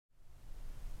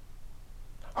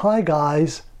Hi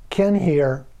guys, Ken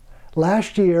here.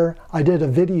 Last year I did a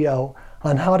video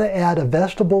on how to add a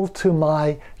vestibule to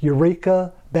my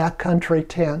Eureka Backcountry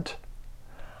tent.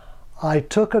 I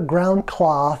took a ground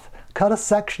cloth, cut a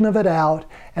section of it out,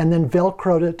 and then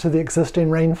velcroed it to the existing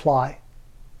rainfly.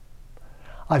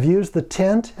 I've used the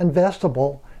tent and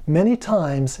vestibule many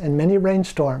times in many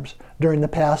rainstorms during the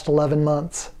past 11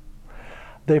 months.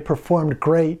 They performed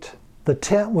great. The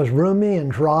tent was roomy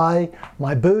and dry.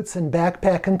 My boots and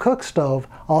backpack and cook stove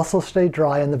also stayed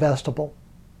dry in the vestibule.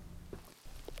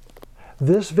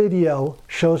 This video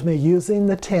shows me using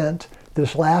the tent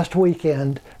this last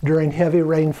weekend during heavy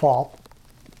rainfall.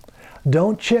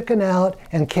 Don't chicken out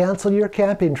and cancel your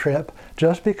camping trip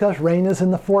just because rain is in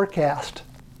the forecast.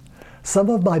 Some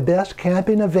of my best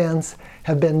camping events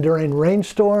have been during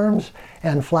rainstorms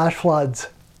and flash floods.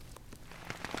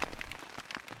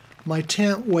 My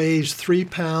tent weighs 3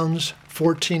 pounds,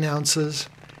 14 ounces,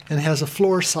 and has a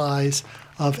floor size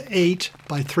of 8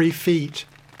 by 3 feet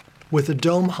with a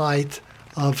dome height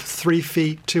of 3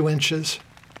 feet 2 inches,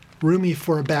 roomy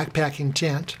for a backpacking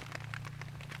tent.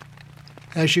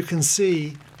 As you can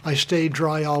see, I stayed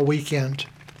dry all weekend.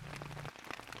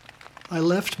 I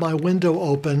left my window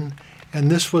open, and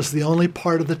this was the only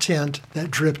part of the tent that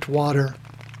dripped water.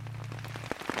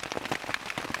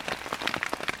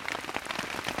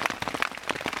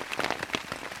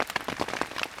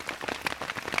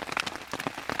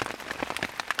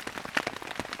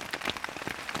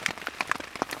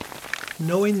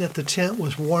 Knowing that the tent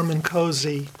was warm and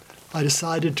cozy, I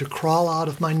decided to crawl out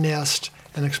of my nest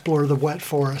and explore the wet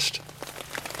forest.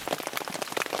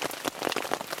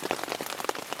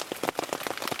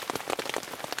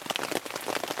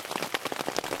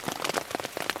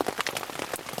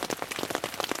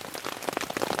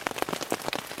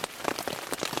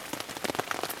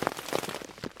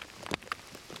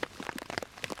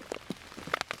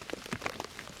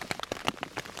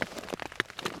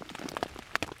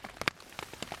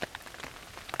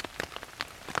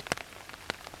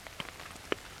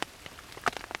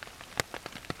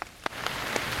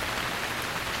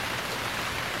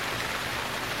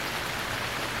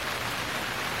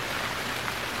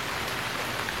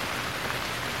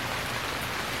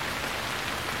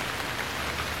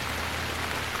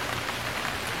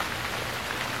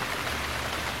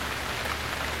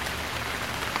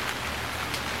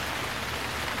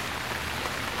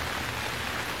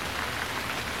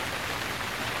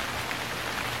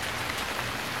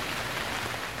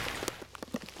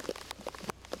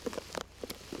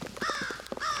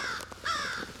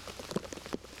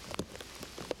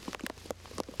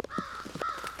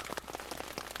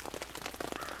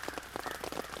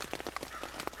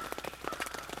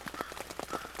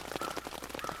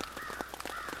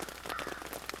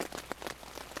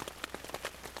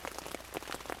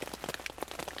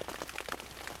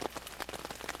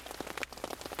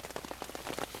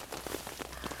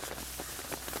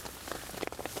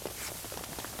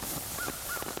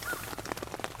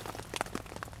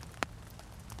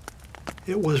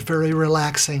 It was very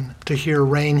relaxing to hear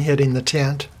rain hitting the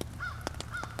tent.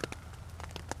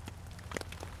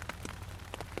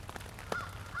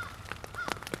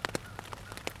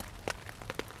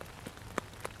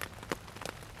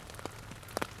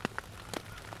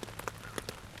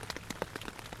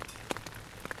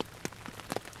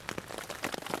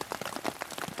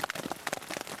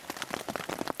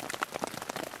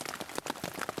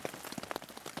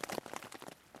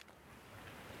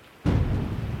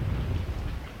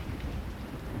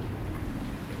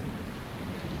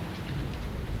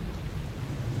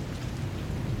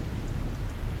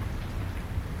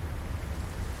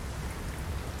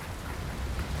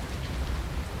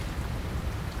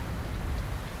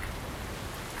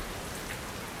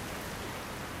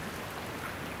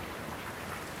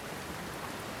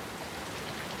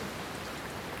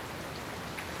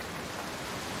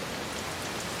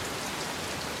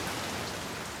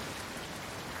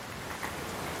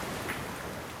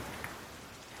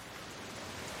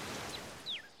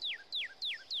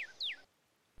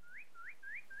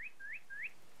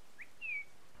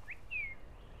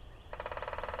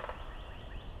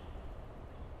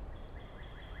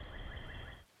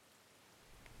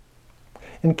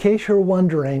 In case you're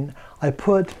wondering, I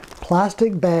put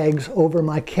plastic bags over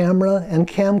my camera and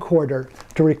camcorder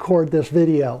to record this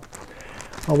video.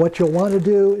 What you'll want to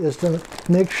do is to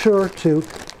make sure to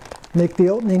make the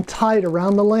opening tight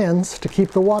around the lens to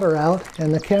keep the water out,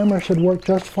 and the camera should work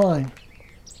just fine.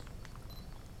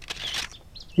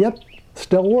 Yep,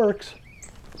 still works.